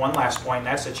make one last point, and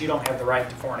that's that you don't have the right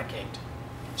to fornicate.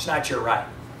 It's not your right.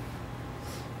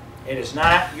 It is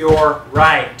not your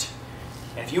right.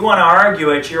 And if you want to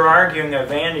argue it, you're arguing a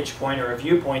vantage point or a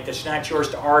viewpoint that's not yours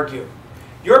to argue.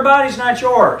 Your body's not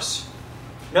yours.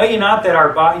 Know ye not that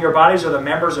your bodies are the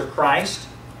members of Christ?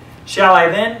 Shall I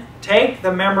then take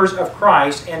the members of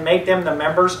Christ and make them the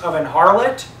members of an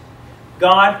harlot?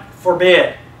 God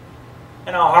forbid.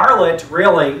 And a harlot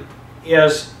really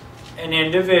is an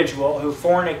individual who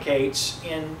fornicates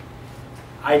in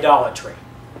idolatry.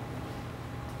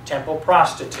 Temple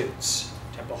prostitutes,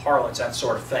 temple harlots, that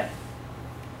sort of thing.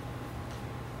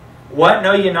 What,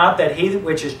 know ye not that he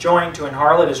which is joined to an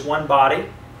harlot is one body?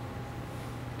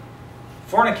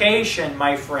 Fornication,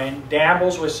 my friend,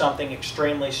 dabbles with something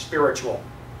extremely spiritual.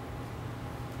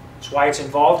 That's why it's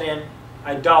involved in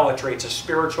idolatry. It's a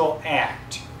spiritual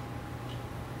act.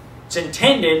 It's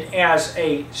intended as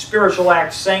a spiritual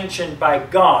act sanctioned by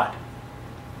God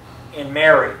in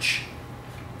marriage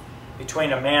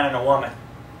between a man and a woman.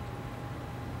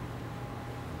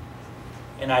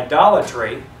 In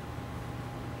idolatry,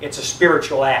 it's a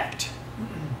spiritual act.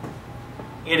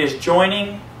 It is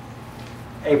joining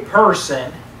a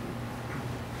person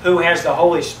who has the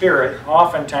Holy Spirit,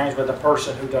 oftentimes with a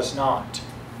person who does not.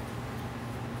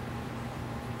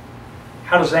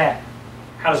 How does that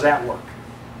work?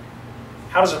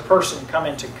 How does a person come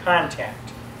into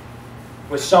contact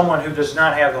with someone who does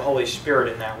not have the Holy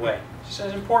Spirit in that way? It's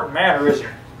an important matter, isn't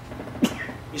it?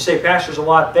 You say, Pastor, there's a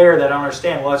lot there that I don't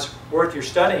understand. Well, it's worth your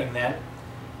studying then.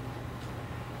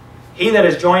 He that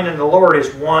is joined in the Lord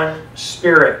is one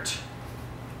spirit.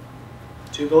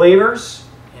 Two believers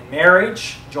in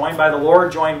marriage, joined by the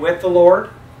Lord, joined with the Lord.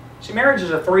 See, marriage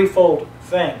is a threefold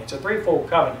thing. It's a threefold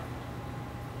covenant.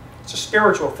 It's a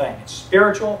spiritual thing. It's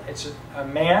spiritual, it's a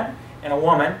man and a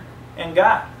woman and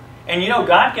God. And you know,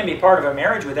 God can be part of a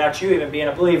marriage without you even being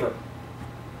a believer.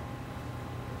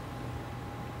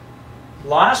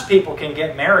 Lost people can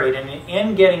get married, and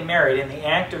in getting married, in the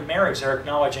act of marriage, they're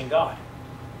acknowledging God.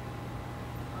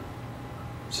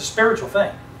 It's a spiritual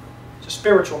thing. It's a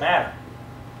spiritual matter.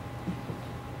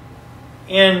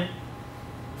 In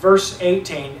verse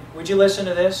 18, would you listen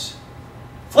to this?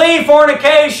 Flee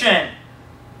fornication!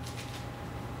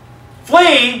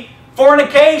 Flee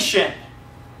fornication!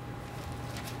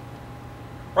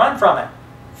 Run from it.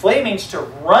 Flee means to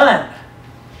run.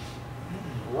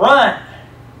 Run.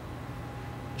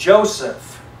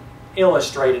 Joseph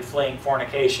illustrated fleeing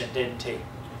fornication, didn't he?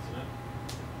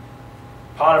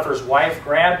 Potiphar's wife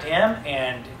grabbed him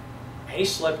and he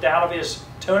slipped out of his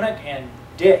tunic and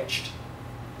ditched.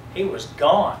 He was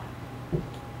gone.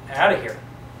 Out of here.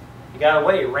 He got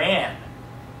away. He ran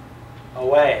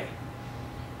away.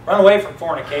 Run away from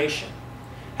fornication.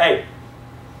 Hey,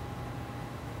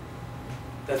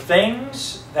 the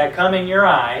things that come in your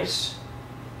eyes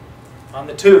on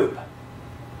the tube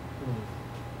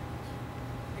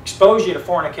expose you to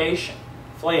fornication.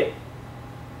 Flee it.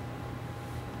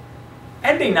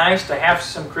 It'd be nice to have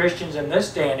some Christians in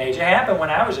this day and age. It happened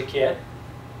when I was a kid.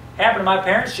 It happened to my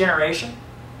parents' generation.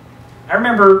 I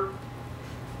remember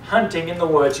hunting in the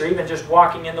woods, or even just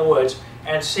walking in the woods,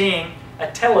 and seeing a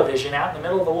television out in the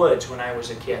middle of the woods when I was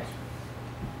a kid.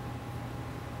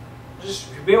 Just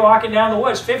be walking down the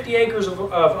woods, 50 acres of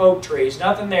oak trees,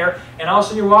 nothing there, and all of a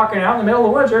sudden you're walking out in the middle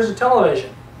of the woods, there's a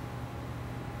television.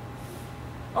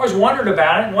 I always wondered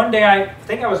about it, and one day I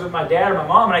think I was with my dad or my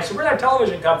mom, and I said, where'd that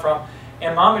television come from?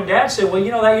 And Mom and Dad said, well,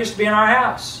 you know, that used to be in our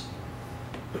house.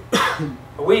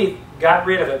 But we got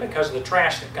rid of it because of the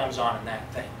trash that comes on in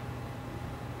that thing.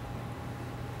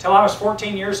 Until I was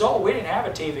 14 years old, we didn't have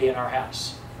a TV in our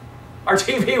house. Our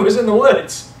TV was in the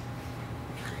woods.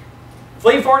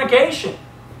 Flee fornication.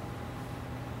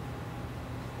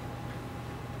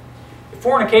 If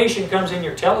fornication comes in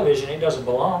your television, it doesn't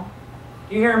belong.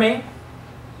 Do you hear me?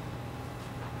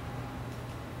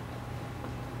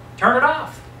 Turn it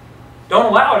off. Don't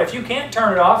allow it. If you can't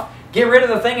turn it off, get rid of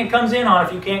the thing it comes in on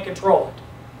if you can't control it.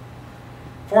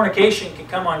 Fornication can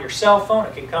come on your cell phone.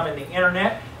 It can come in the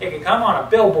internet. It can come on a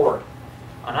billboard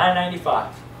on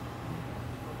I-95.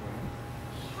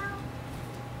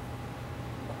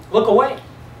 Look away.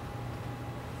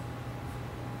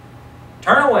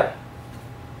 Turn away.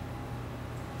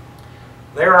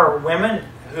 There are women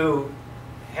who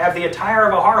have the attire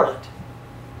of a harlot.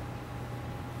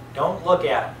 Don't look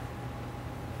at them.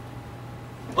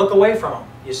 Look away from them.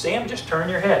 You see them, just turn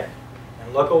your head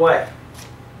and look away.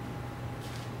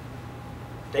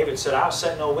 David said, I'll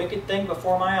set no wicked thing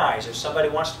before my eyes. If somebody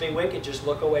wants to be wicked, just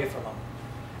look away from them.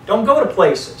 Don't go to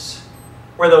places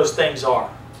where those things are.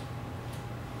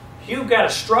 If you've got a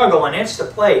struggle and it's the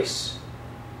place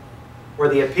where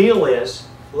the appeal is,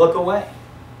 look away.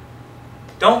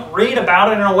 Don't read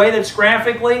about it in a way that's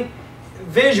graphically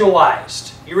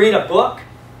visualized. You read a book,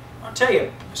 I'll tell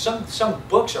you, some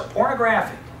books are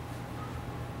pornographic.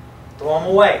 Throw them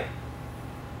away.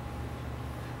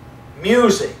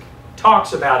 Music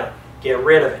talks about it. Get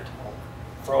rid of it.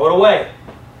 Throw it away.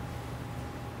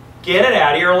 Get it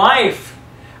out of your life.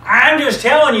 I'm just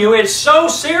telling you, it's so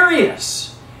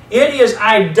serious. It is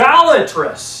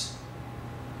idolatrous.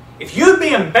 If you'd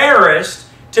be embarrassed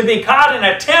to be caught in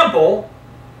a temple,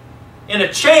 in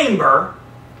a chamber,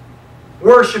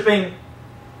 worshiping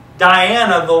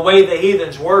Diana the way the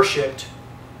heathens worshipped,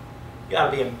 you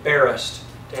got to be embarrassed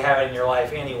to have it in your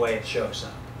life any way it shows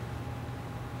up.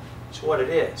 It's what it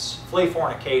is. Flee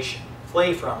fornication.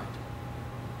 Flee from it.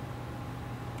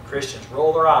 Christians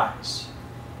roll their eyes.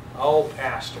 Oh,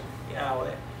 pastor, you know,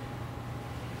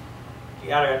 you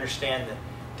got to understand the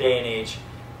day and age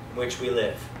in which we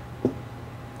live.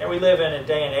 And we live in a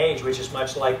day and age which is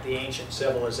much like the ancient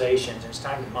civilizations. It's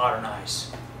time to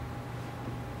modernize.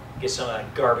 Get some of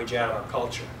that garbage out of our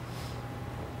culture.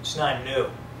 It's not new.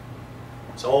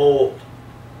 It's old.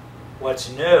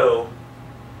 What's new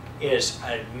is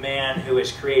a man who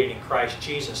is created in Christ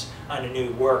Jesus unto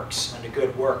new works, unto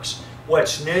good works.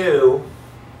 What's new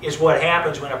is what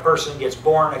happens when a person gets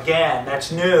born again.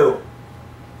 That's new.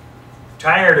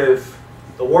 Tired of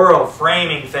the world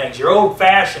framing things. You're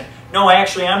old-fashioned. No,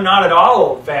 actually, I'm not at all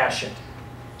old-fashioned.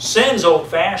 Sin's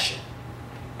old-fashioned.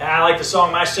 I like the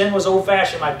song, my sin was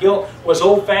old-fashioned, my guilt was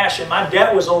old-fashioned, my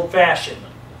debt was old-fashioned.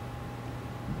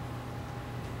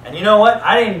 And you know what?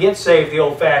 I didn't get saved the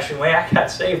old-fashioned way. I got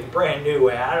saved the brand new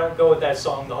way. I don't go with that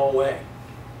song the whole way.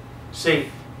 See,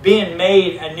 being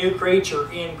made a new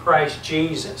creature in Christ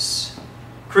Jesus,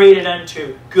 created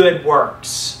unto good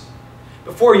works.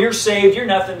 Before you're saved, you're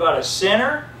nothing but a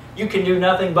sinner. You can do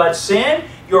nothing but sin.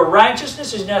 Your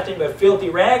righteousness is nothing but filthy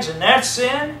rags, and that's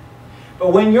sin.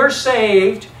 But when you're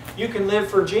saved, you can live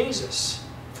for Jesus.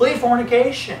 Flee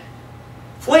fornication.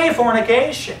 Flee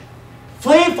fornication.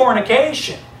 Flee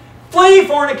fornication. Flee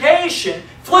fornication.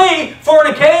 Flee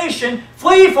fornication.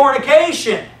 Flee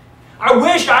fornication. I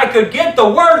wish I could get the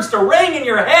words to ring in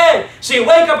your head so you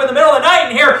wake up in the middle of the night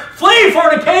and hear, flee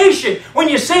fornication. When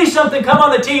you see something come on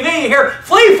the TV, you hear,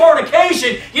 flee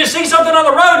fornication. You see something on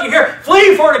the road, you hear,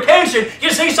 flee fornication.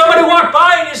 You see somebody walk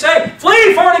by and you say,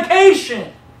 flee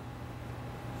fornication.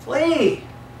 Flee.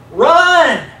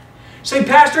 Run. Say,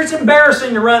 Pastor, it's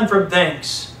embarrassing to run from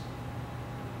things.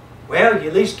 Well, you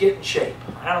at least get in shape.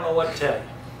 I don't know what to tell you.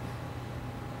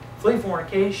 Flee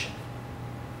fornication.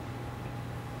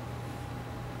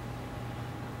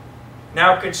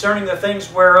 Now concerning the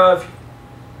things whereof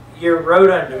you wrote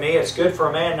unto me, it's good for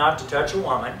a man not to touch a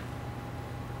woman.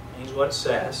 Means what it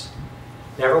says.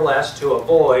 Nevertheless, to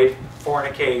avoid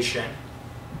fornication,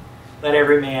 let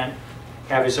every man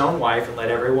have his own wife, and let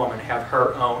every woman have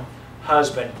her own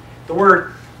husband. The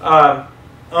word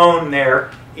own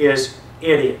there is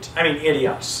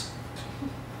idios.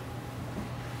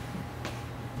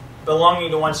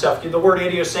 Belonging to oneself. The word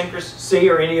idiosyncrasy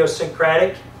or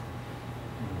idiosyncratic,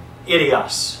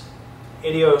 idios.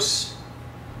 Idios,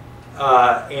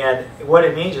 and what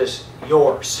it means is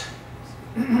yours.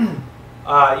 You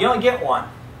only get one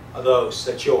of those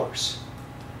that's yours.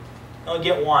 You only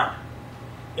get one.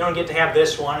 You don't get to have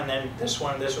this one and then this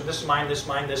one and this one. This is mine, this is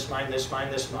mine, this is mine, this is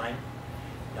mine, this is mine.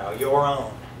 No, your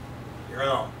own. Your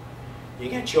own. You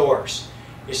get yours.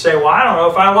 You say, well, I don't know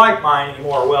if I like mine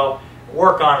anymore. Well,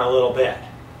 work on it a little bit.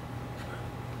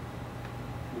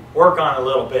 Work on it a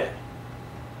little bit.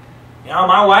 You know,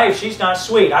 my wife, she's not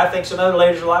sweet. I think some other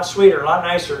ladies are a lot sweeter, a lot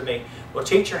nicer than me. Well,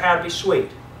 teach her how to be sweet.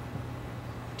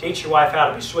 Teach your wife how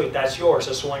to be sweet. That's yours.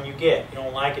 That's the one you get. You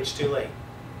don't like it, it's too late.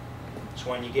 It's the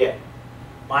one you get.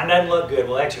 Mine doesn't look good.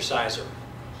 Well, exercise her.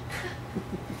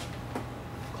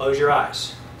 Close your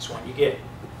eyes. It's the one you get.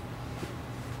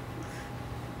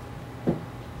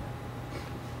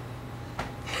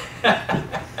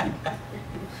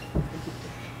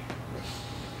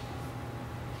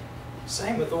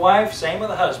 Same with the wife, same with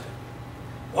the husband.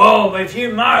 Whoa, but if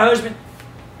you're my husband,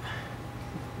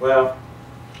 well,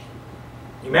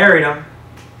 you married him.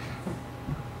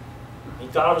 You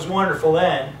thought it was wonderful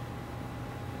then.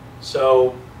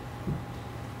 So,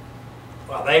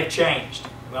 well, they've changed.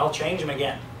 Well, change them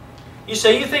again. You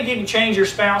say, you think you can change your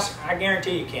spouse? I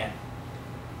guarantee you can.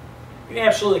 You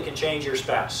absolutely can change your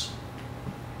spouse.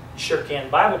 You sure can.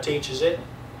 The Bible teaches it.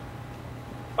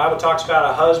 The Bible talks about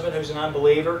a husband who's an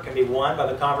unbeliever can be won by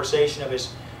the conversation of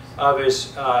his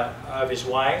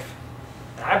wife.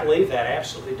 And I believe that. I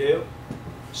absolutely do.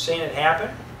 I've seen it happen.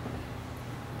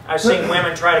 I've seen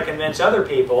women try to convince other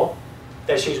people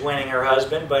that she's winning her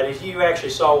husband, but if you actually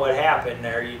saw what happened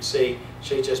there, you'd see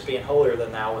she's just being holier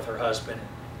than thou with her husband,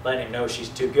 letting him know she's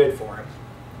too good for him.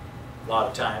 A lot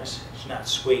of times. She's not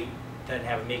sweet. Doesn't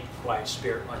have a meek, quiet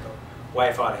spirit like a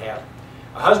wife ought to have.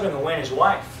 A husband can win his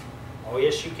wife. Oh,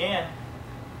 yes, you can.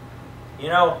 You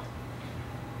know,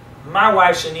 my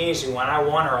wife's an easy one. I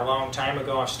won her a long time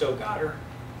ago. I've still got her.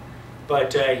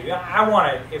 But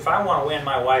if I want to win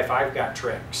my wife, I've got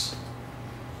tricks.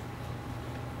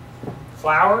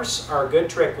 Flowers are a good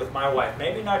trick with my wife.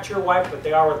 Maybe not your wife, but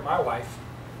they are with my wife.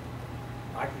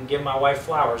 I can give my wife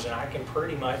flowers, and I can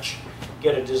pretty much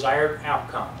get a desired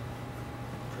outcome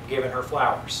from giving her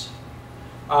flowers.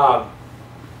 I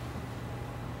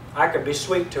could be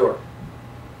sweet to her,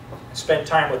 and spend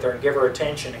time with her, and give her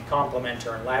attention, and compliment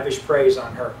her, and lavish praise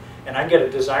on her, and I get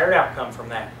a desired outcome from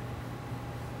that.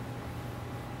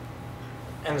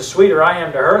 And the sweeter I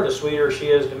am to her, the sweeter she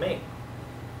is to me.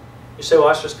 You say, well,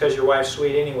 that's just because your wife's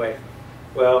sweet anyway.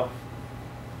 Well,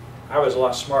 I was a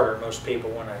lot smarter than most people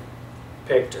when I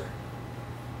picked her.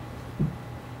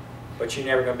 But you're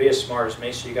never going to be as smart as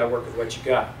me, so you got to work with what you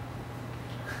got.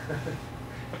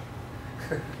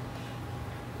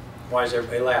 Why is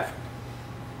everybody laughing?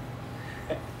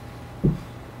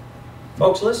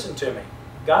 Folks, listen to me.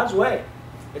 God's way.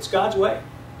 It's God's way.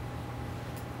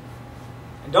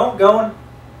 And don't go and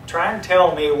try and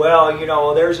tell me, well, you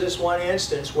know, there's this one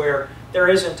instance where there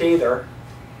isn't either.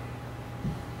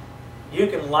 You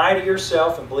can lie to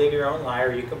yourself and believe your own lie,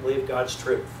 or you can believe God's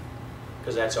truth.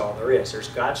 Because that's all there is. There's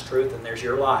God's truth and there's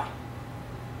your lie.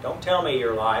 Don't tell me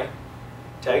your lie.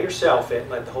 Tell yourself it.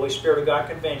 Let the Holy Spirit of God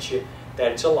convince you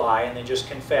that it's a lie, and then just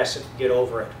confess it and get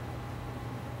over it.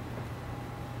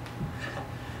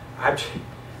 God's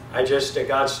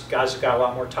got a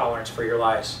lot more tolerance for your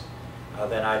lies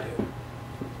than I do.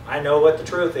 I know what the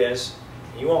truth is.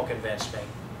 You won't convince me.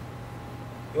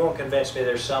 You won't convince me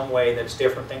there's some way that's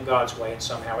different than God's way and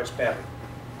somehow it's better.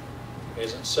 It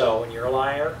isn't so. And you're a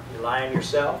liar. You're lying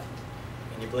yourself.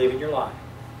 And you believe in your lie.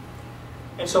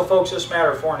 And so, folks, this matter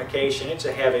of fornication, it's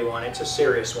a heavy one. It's a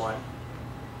serious one.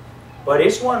 But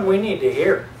it's one we need to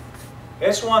hear.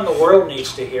 It's one the world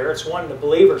needs to hear. It's one the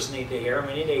believers need to hear. And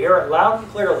we need to hear it loud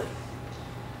and clearly.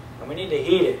 And we need to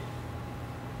heed it.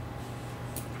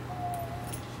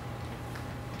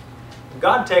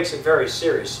 God takes it very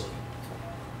seriously.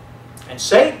 And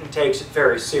Satan takes it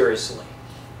very seriously.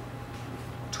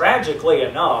 Tragically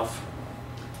enough,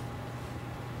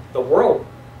 the world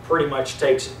pretty much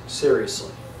takes it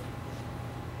seriously.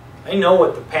 They know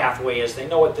what the pathway is. They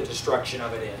know what the destruction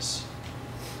of it is.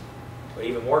 But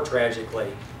even more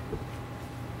tragically,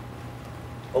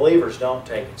 Believers don't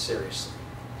take it seriously.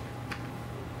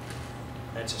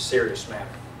 That's a serious matter.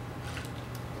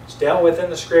 It's dealt with in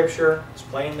the Scripture. It's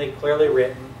plainly, clearly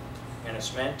written, and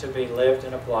it's meant to be lived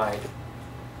and applied.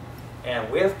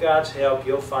 And with God's help,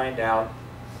 you'll find out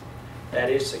that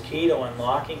it's the key to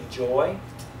unlocking joy,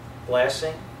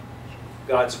 blessing,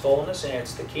 God's fullness, and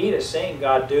it's the key to seeing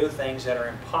God do things that are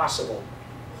impossible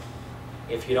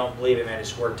if you don't believe Him at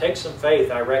His Word. Take some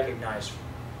faith, I recognize.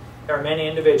 There are many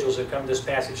individuals who come to this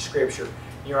passage of Scripture.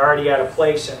 You're already at a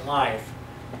place in life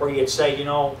where you'd say, you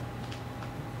know,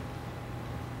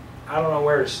 I don't know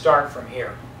where to start from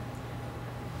here.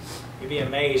 You'd be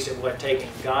amazed at what taking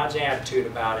God's attitude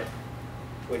about it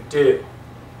would do.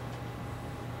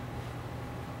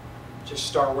 Just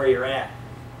start where you're at.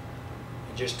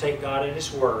 And just take God at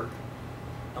His Word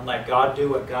and let God do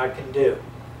what God can do.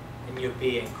 And you'll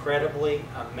be incredibly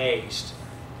amazed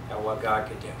at what God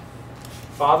can do.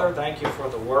 Father, thank you for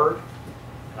the Word.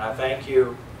 And I thank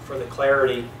you for the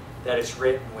clarity that it's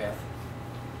written with.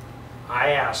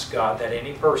 I ask, God, that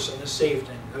any person this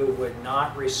evening who would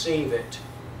not receive it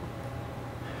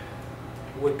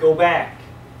would go back.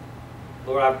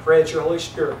 Lord, I pray that your Holy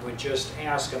Spirit would just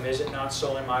ask them, is it not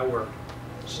so in my Word?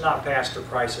 This is not Pastor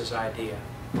Price's idea.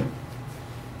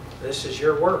 This is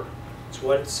your Word. It's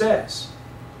what it says.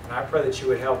 And I pray that you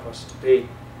would help us to be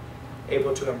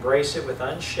able to embrace it with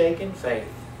unshaken faith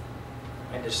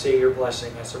and to see your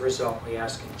blessing as a result. We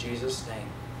ask in Jesus' name.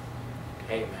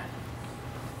 Amen.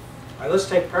 All right, let's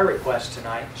take prayer requests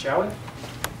tonight, shall we?